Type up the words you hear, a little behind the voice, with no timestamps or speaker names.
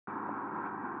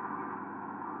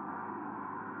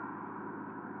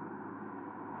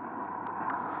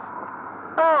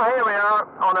So here we are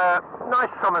on a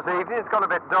nice summer's evening. It's gone a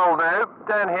bit dull now.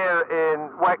 Down here in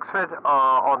Wexford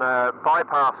on a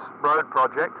bypass road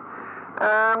project.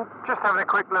 Just having a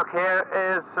quick look here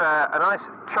is a nice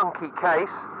chunky case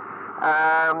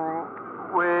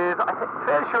with, I think,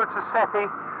 fairly sure it's a SEPI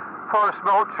forest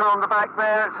mulcher on the back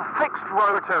there. It's a fixed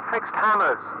rotor, fixed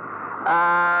hammers.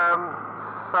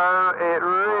 So it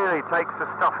really takes the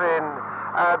stuff in.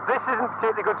 This isn't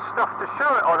particularly good stuff to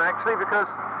show it on actually, because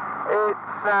it's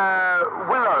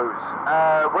willow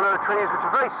trees, which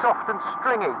are very soft and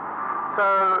stringy. So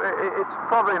it's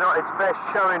probably not its best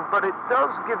showing, but it does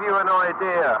give you an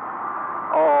idea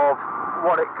of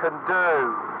what it can do.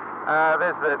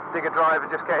 There's the digger driver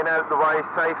just getting out of the way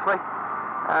safely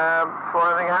before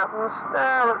anything happens.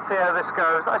 Now let's see how this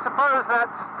goes. I suppose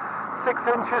that's 6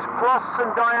 inches plus in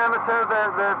diameter,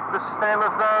 the stem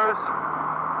of those.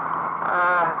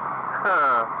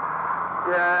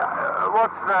 Yeah,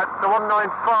 what's that? So 195,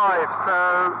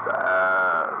 so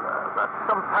that's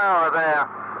some power there.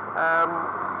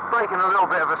 Breaking a little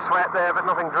bit of a sweat there, but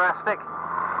nothing drastic.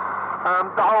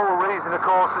 The whole reason, of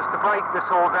course, is to break this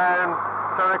all down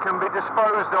so it can be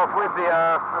disposed of with the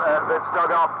earth that's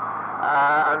dug up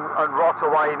and rot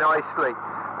away nicely.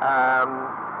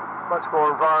 Much more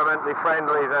environmentally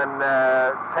friendly than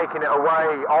taking it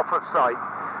away off of site.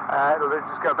 It'll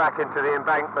just go back into the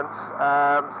embankments,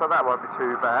 so that won't be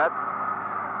too bad.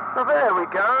 So there we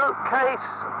go, case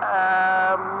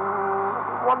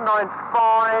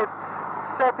 195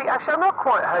 SEPI. Actually, I'm not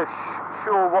quite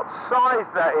sure what size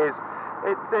that is.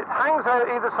 It hangs out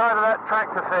either side of that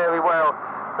tractor fairly well,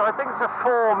 so I think it's a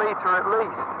 4 metre at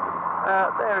least.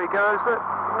 There he goes,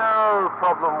 no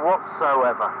problem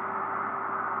whatsoever.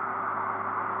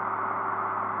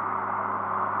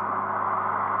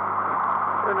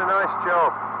 Doing a nice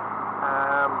job.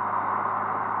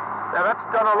 Now that's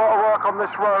done a lot of work on this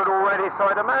road already, so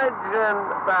I'd imagine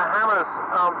the hammers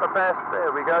aren't the best.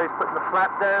 There we go, he's putting the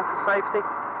flap down for safety.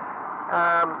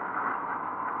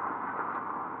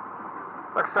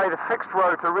 Like I say, the fixed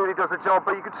rotor really does a job,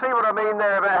 but you can see what I mean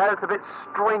there about how it's a bit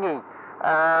stringy,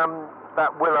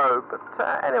 that willow. But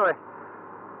anyway,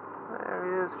 there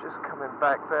he is, just coming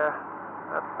back there.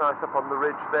 That's nice up on the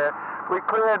ridge there. We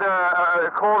cleared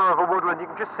a corner of a woodland.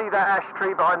 You can just see that ash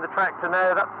tree behind the tractor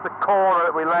now. That's the corner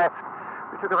that we left.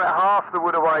 We took about half the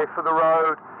wood away for the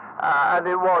road, and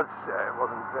it wasn't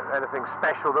anything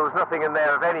special. There was nothing in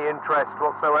there of any interest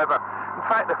whatsoever. In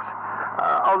fact, there was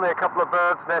only a couple of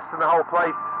birds' nests in the whole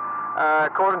place.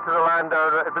 According to the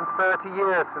landowner, it had been 30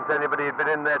 years since anybody had been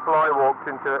in there till I walked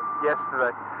into it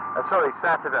yesterday.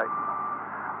 Saturday.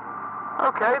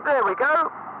 Okay, there we go.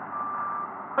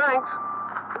 Thanks.